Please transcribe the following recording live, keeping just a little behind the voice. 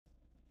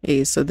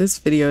Hey, so this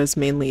video is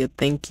mainly a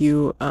thank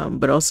you,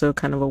 but also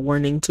kind of a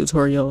warning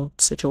tutorial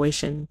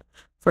situation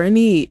for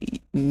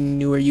any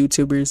newer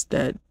YouTubers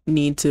that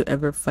need to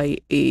ever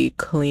fight a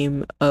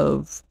claim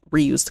of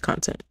reused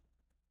content.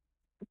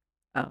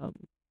 Um,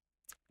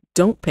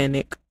 don't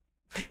panic.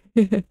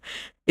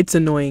 It's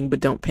annoying, but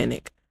don't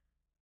panic.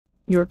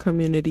 Your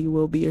community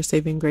will be your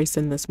saving grace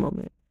in this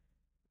moment.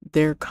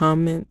 Their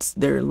comments,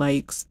 their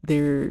likes,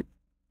 their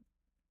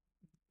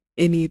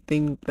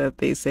anything that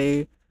they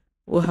say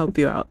will help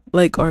you out,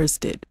 like ours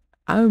did.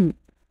 I'm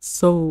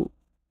so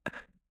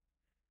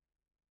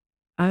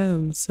I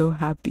am so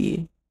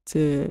happy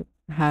to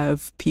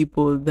have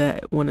people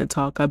that want to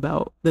talk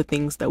about the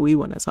things that we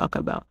want to talk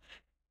about.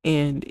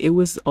 And it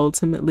was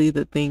ultimately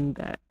the thing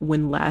that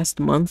when last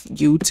month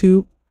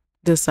YouTube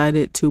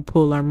decided to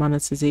pull our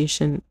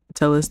monetization,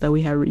 tell us that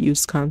we had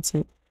reused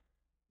content,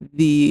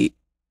 the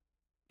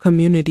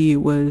community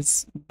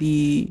was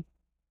the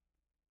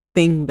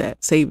thing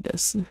that saved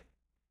us.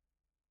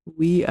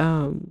 We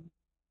um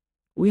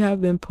we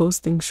have been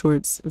posting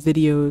shorts,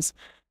 videos,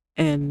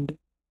 and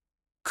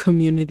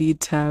community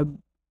tab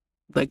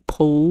like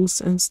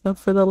polls and stuff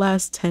for the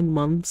last 10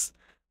 months,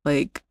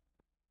 like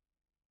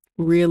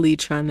really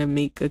trying to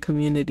make a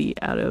community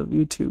out of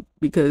YouTube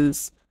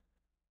because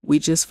we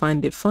just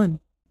find it fun.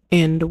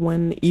 And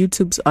when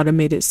YouTube's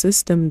automated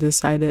system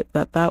decided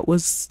that that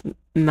was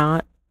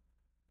not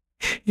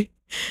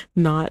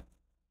not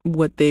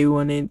what they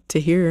wanted to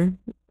hear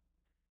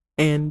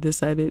and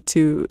decided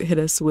to hit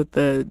us with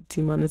the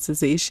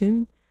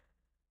demonetization,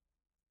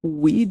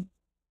 we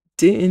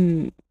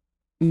didn't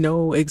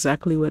know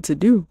exactly what to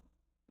do.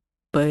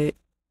 But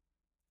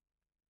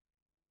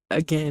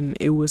again,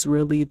 it was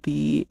really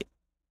the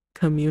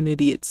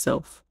community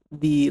itself,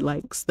 the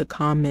likes, the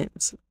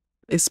comments,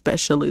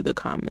 especially the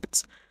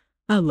comments.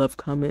 I love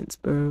comments,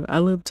 bro. I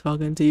love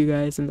talking to you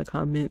guys in the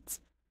comments.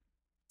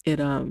 It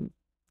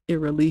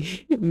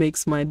really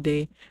makes my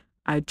day.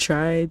 I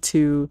try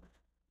to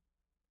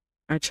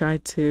I try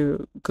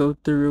to go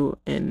through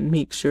and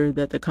make sure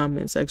that the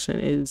comment section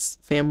is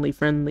family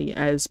friendly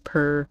as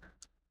per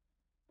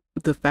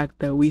the fact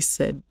that we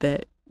said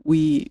that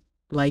we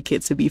like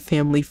it to be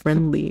family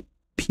friendly.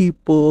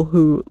 People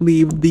who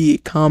leave the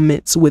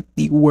comments with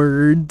the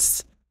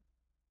words,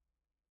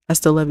 I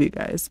still love you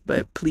guys,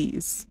 but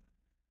please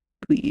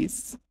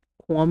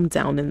calm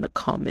down in the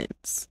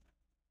comments.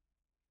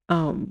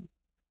 Um,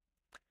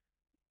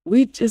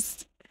 we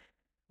just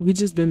we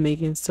just been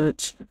making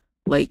such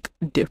like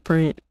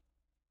different,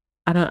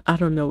 I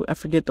don't know, I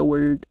forget the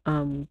word,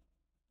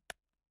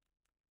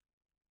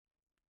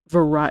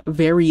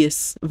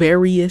 various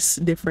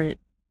different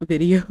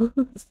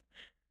videos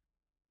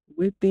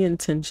with the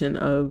intention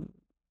of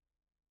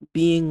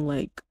being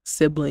like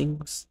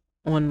siblings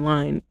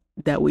online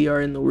that we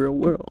are in the real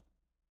world.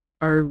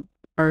 Our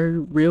our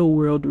real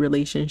world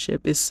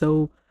relationship is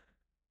so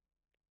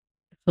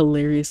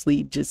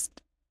hilariously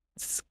just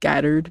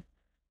scattered,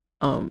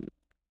 um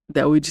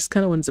that we just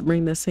kind of wanted to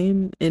bring the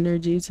same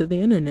energy to the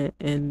internet.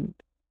 And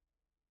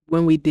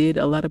when we did,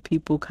 a lot of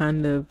people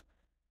kind of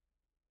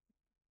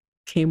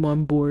came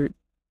on board,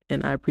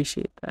 and I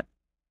appreciate that.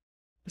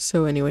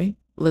 So anyway,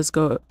 let's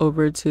go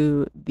over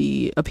to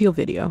the appeal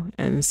video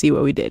and see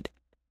what we did.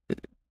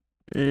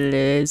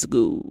 Let's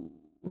go.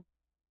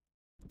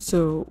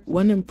 So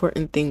one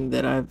important thing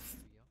that I've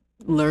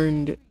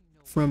learned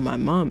from my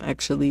mom,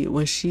 actually,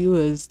 when she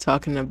was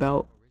talking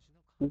about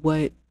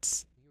what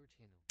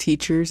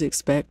teachers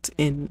expect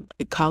in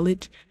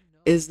college,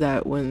 is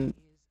that when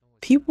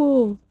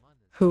people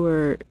who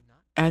are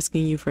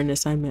asking you for an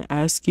assignment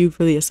ask you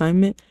for the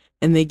assignment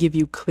and they give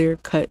you clear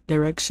cut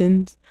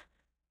directions,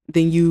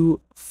 then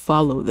you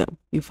follow them.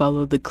 You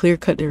follow the clear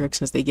cut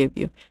directions they give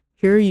you.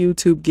 Here,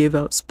 YouTube gave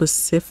out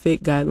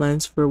specific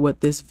guidelines for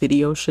what this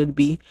video should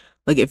be.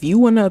 Like, if you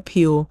want to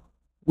appeal,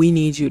 we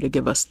need you to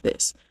give us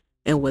this.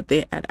 And what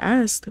they had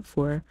asked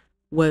for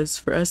was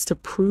for us to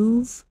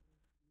prove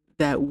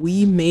that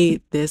we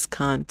made this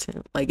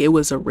content. Like, it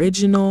was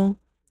original,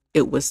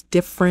 it was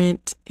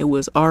different, it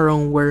was our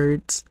own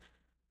words.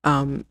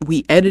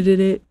 We edited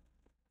it,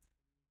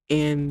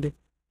 and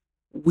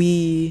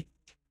we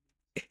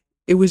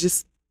it was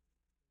just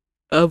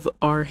of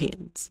our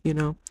hands, you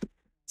know?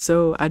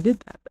 So I did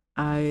that.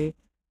 I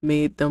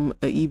made them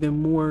an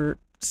even more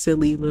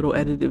silly little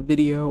edited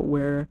video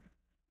where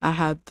I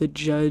had the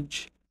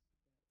judge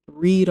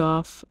read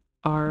off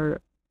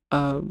our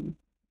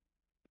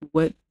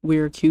what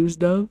we're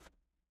accused of,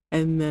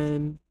 and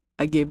then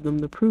I gave them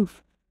the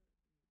proof.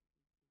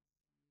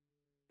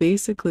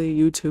 Basically,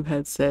 YouTube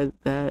had said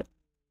that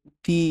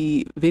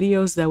the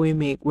videos that we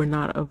make were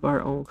not of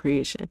our own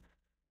creation.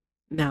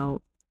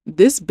 Now,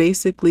 this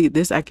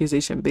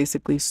accusation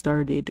basically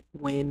started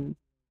when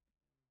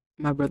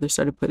my brother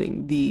started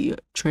putting the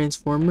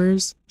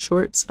Transformers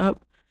shorts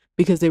up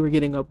because they were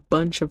getting a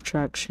bunch of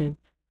traction.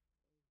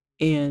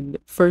 And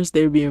first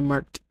they were being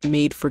marked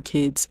made for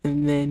kids,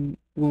 and then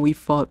when we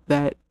fought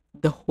that,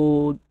 the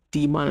whole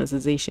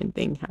demonetization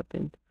thing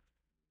happened.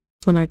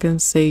 When I can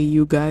say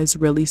you guys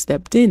really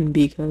stepped in,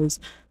 because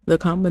the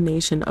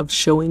combination of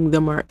showing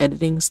them our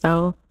editing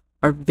style,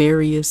 our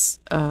various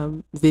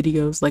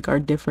videos, like our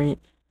different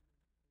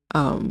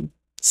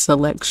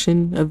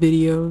selection of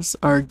videos,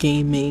 our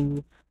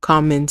gaming,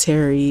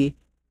 commentary,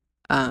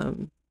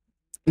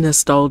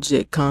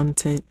 nostalgic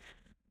content,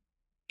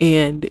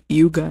 and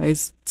you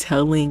guys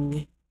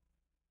telling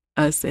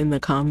us in the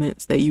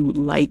comments that you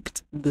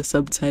liked the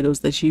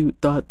subtitles, that you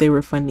thought they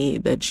were funny,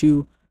 that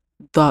you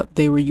thought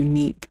they were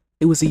unique.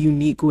 It was a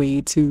unique way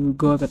to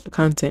go about the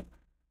content.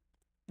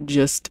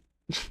 Just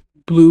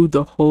blew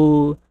the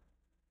whole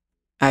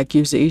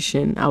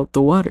accusation out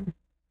the water.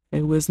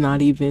 It was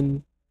not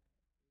even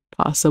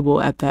possible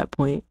at that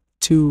point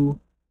to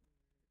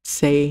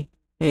say,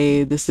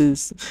 hey, this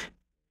is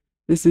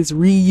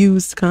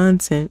reused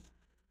content.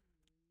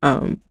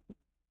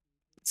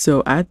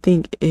 So I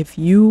think if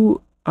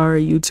you are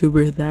a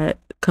YouTuber that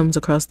comes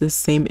across this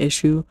same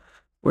issue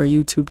where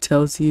YouTube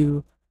tells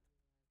you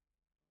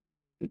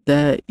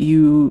that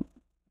you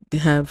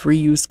have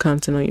reused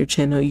content on your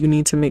channel, you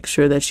need to make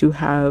sure that you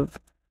have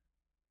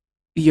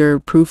your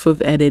proof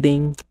of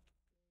editing,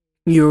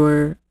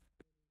 your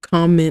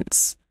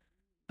comments,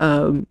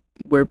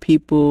 where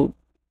people,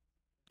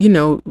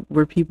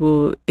 where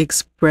people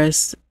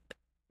express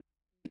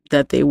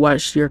that they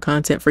watched your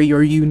content for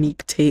your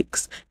unique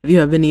takes. If you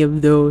have any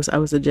of those, I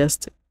would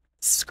suggest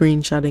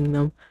screenshotting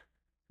them,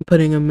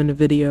 putting them in a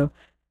video,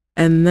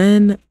 and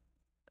then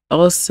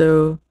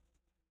also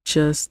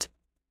just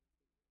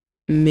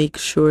make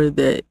sure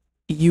that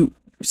you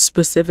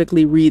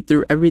specifically read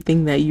through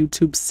everything that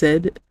YouTube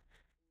said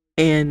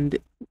and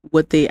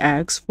what they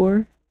asked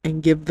for,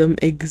 and give them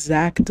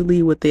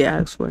exactly what they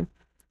asked for.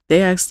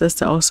 They asked us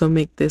to also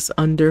make this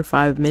under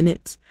 5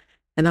 minutes.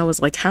 And I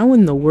was like, how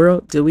in the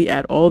world do we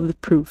add all the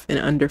proof in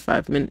under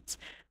 5 minutes?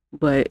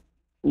 But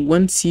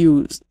once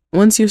you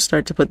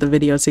start to put the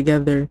video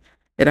together,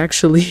 it's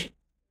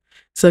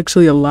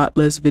actually a lot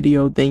less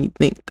video than you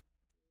think.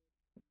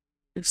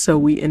 So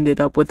we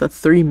ended up with a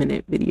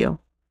 3-minute video,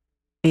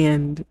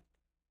 and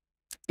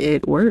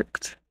it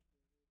worked.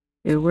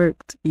 It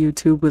worked.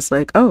 YouTube was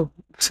like, oh,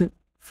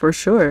 for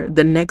sure.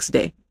 The next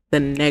day,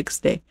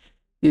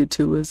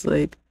 YouTube was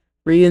like,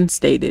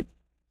 reinstated.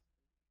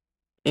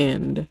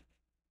 And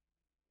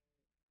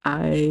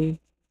I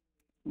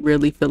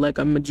really feel like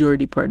a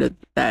majority part of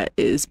that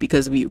is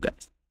because of you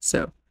guys.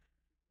 So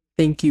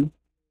thank you.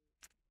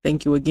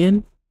 Thank you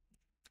again.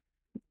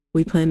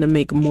 We plan to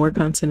make more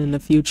content in the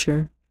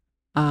future.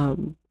 A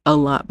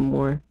lot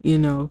more.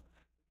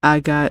 I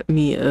got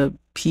me a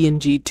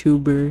PNG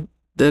tuber.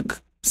 The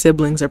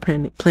siblings are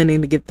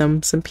planning to get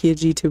them some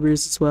PNG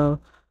tubers as well.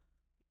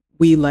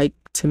 We like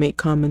to make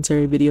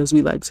commentary videos.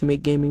 We like to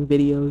make gaming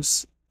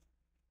videos.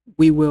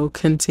 We will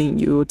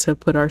continue to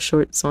put our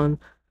shorts on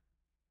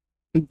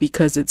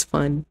because it's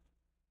fun.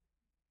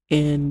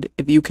 And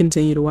if you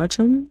continue to watch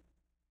them,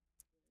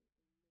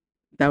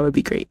 that would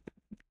be great.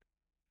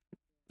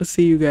 I'll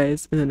see you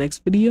guys in the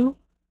next video.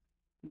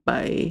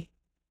 Bye.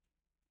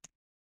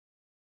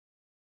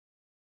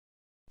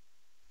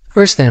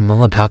 First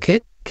animal about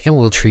it,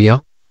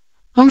 Ken-WillTrio.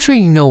 I'm sure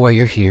you know why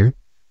you're here.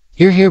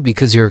 You're here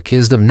because you're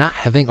accused of not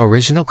having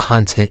original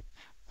content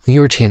on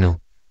your channel.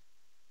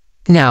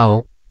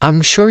 Now,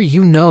 I'm sure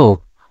you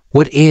know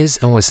what is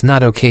and what's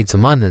not okay to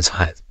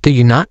monetize, do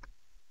you not?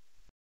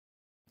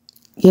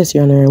 Yes,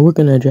 Your Honor, we're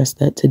going to address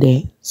that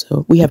today,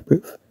 so we have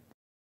proof.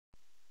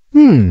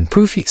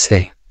 Proof you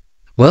say.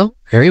 Well,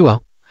 very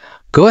well.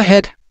 Go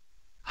ahead.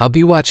 I'll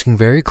be watching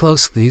very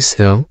closely,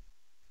 so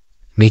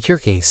make your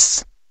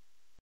case.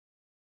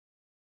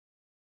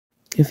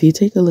 If you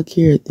take a look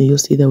here, then you'll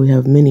see that we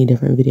have many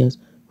different videos,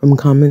 from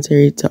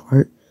commentary to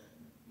art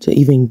to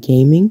even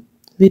gaming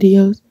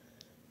videos.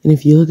 And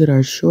if you look at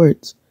our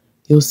shorts,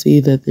 you'll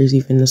see that there's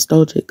even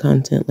nostalgic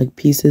content, like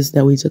pieces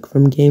that we took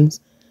from games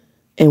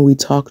and we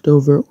talked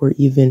over or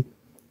even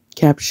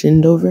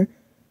captioned over,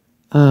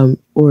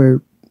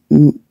 or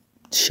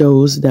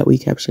shows that we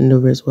captioned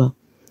over as well.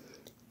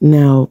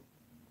 Now,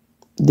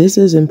 this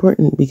is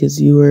important because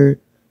we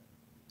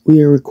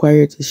are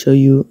required to show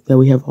you that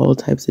we have all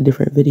types of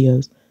different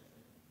videos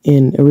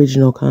and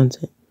original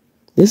content.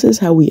 This is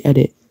how we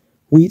edit.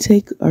 We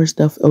take our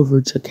stuff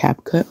over to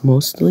CapCut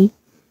mostly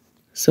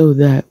so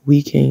that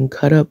we can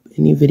cut up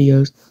any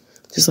videos,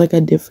 just like I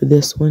did for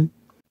this one.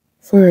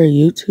 For our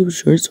YouTube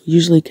shorts, we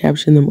usually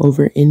caption them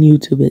over in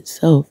YouTube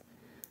itself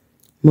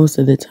most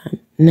of the time.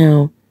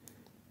 Now,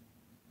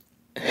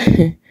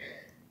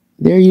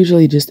 they're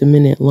usually just a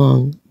minute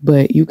long,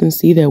 but you can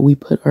see that we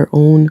put our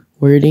own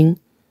wording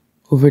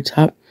over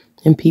top,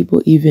 and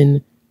people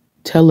even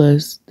tell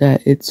us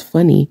that it's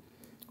funny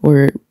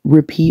or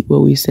repeat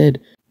what we said.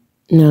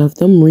 Now, if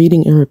them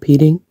reading and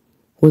repeating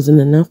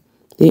wasn't enough,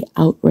 they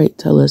outright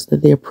tell us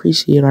that they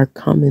appreciate our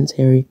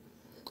commentary,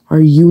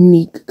 our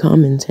unique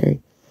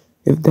commentary.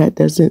 If that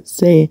doesn't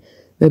say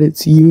that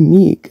it's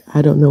unique,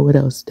 I don't know what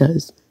else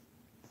does.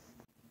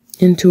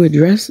 And to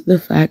address the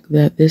fact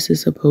that this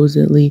is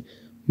supposedly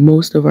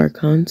most of our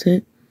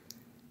content,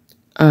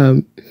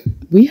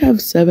 we have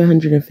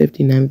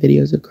 759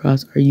 videos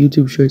across our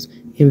YouTube shorts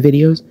and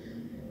videos,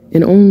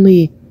 and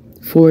only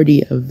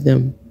 40 of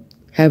them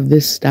have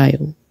this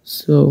style.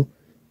 So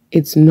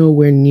it's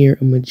nowhere near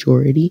a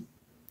majority.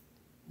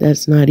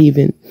 That's not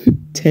even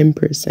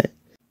 10%.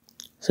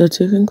 So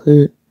to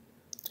conclude,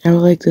 I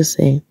would like to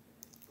say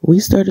we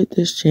started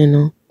this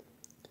channel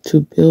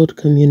to build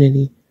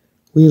community.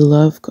 We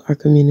love our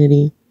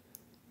community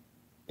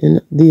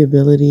and the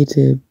ability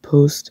to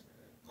post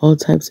all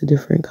types of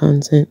different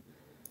content.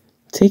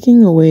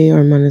 Taking away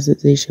our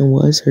monetization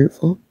was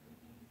hurtful,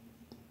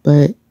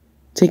 but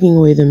taking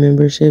away the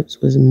memberships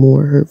was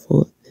more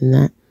hurtful than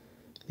that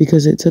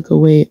because it took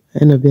away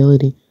an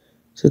ability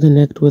to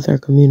connect with our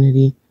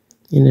community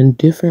in a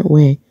different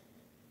way,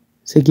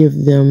 to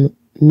give them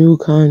new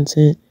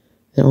content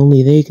that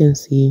only they can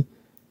see.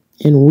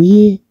 And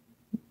we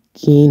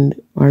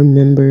gained our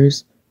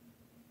members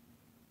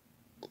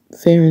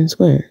fair and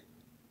square.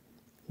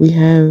 We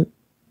have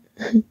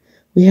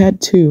we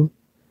had two,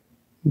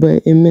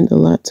 but it meant a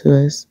lot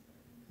to us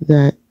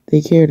that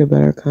they cared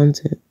about our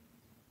content.